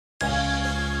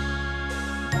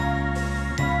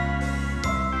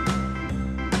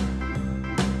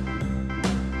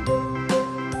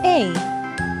A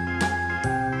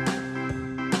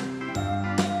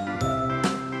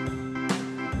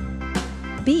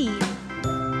B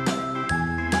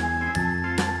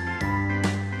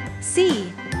C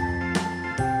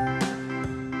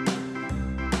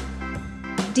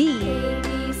D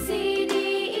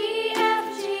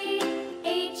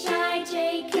H I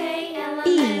J K L M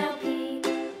N O P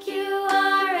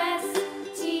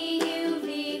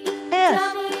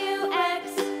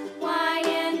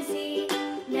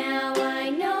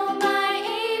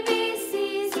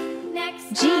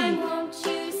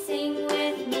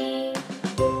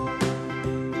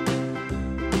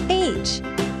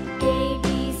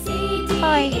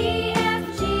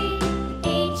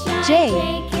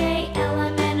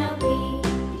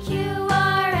Q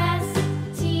R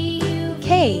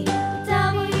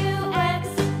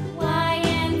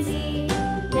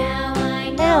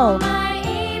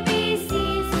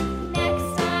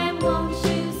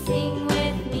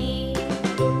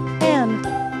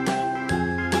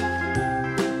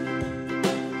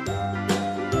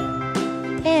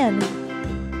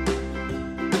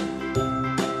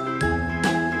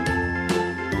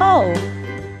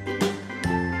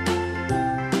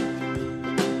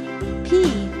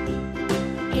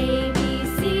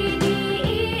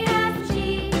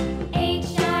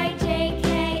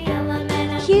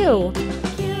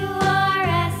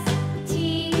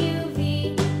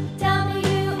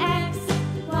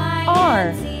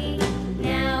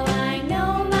Now I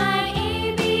know my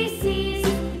ABCs.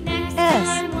 Next S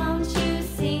time, won't you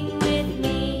sing with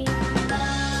me?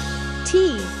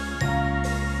 T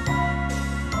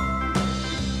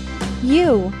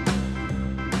U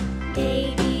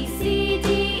A B C D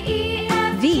E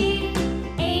F V G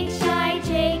H I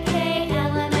J K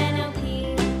L M N O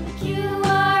P Q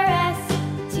R S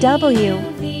T W U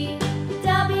V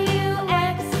W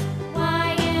X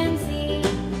Y and Z.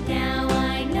 Now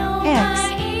I know X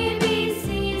my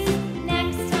ABCs.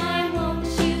 Next time, won't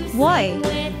you sing Y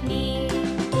with me?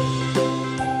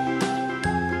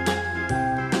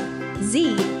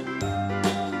 Z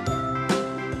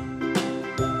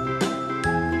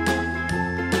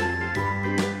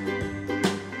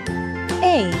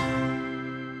A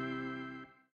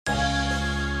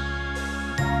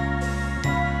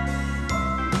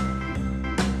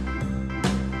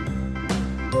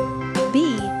B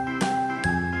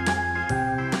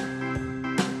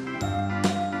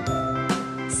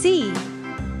C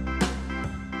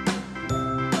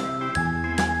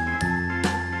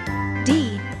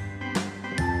D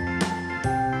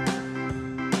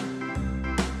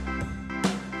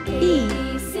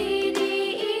E C D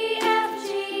E F G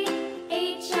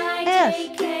H I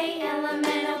J K L M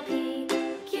N O P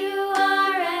Q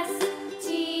R S T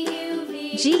U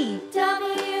V G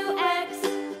W X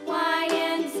Y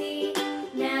and Z.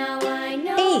 Now I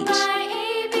know H my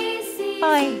ABCs. I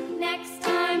Next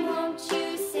time, won't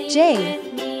you sing J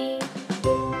with me?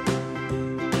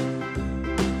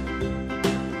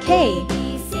 K B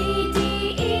C D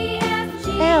E F G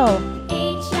L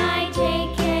H I J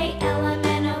K L M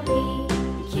N O P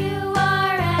Q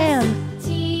R S M T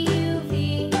U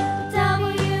V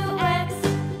W X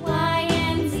Y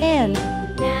and Z. N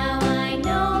Now I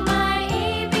know my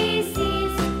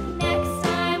ABCs. Next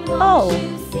time, O won't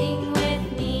you sing with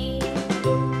me?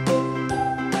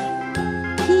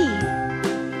 P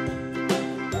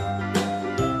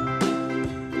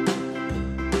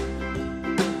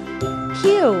Q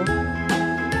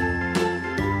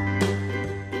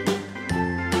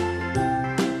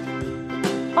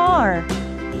R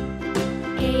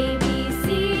A B C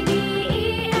D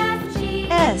E F G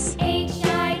S H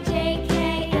I J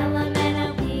K L M N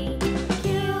O P Q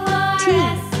R T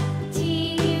S T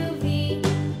U V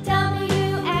W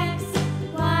X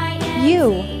Y and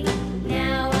U Z.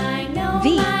 Now I know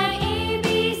V my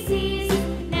ABCs.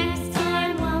 Next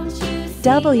time, won't you sing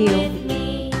W with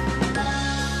me?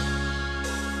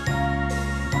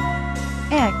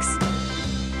 X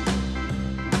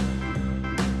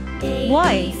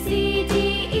Y C D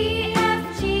E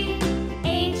F G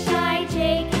H I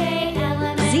J K L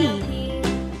M N O P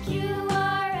Q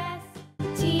R S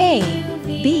T A U V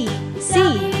B C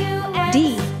W X D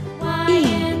Y E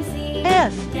and Z.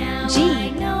 F Now G I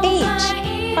know H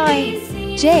my I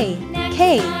ABCs. J Next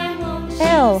K time, won't you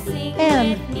L sing M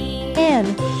with me?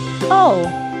 N O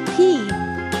P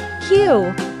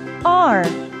Q R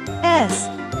S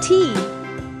T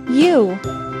U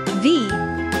V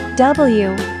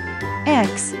W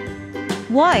X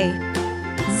Y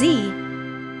Z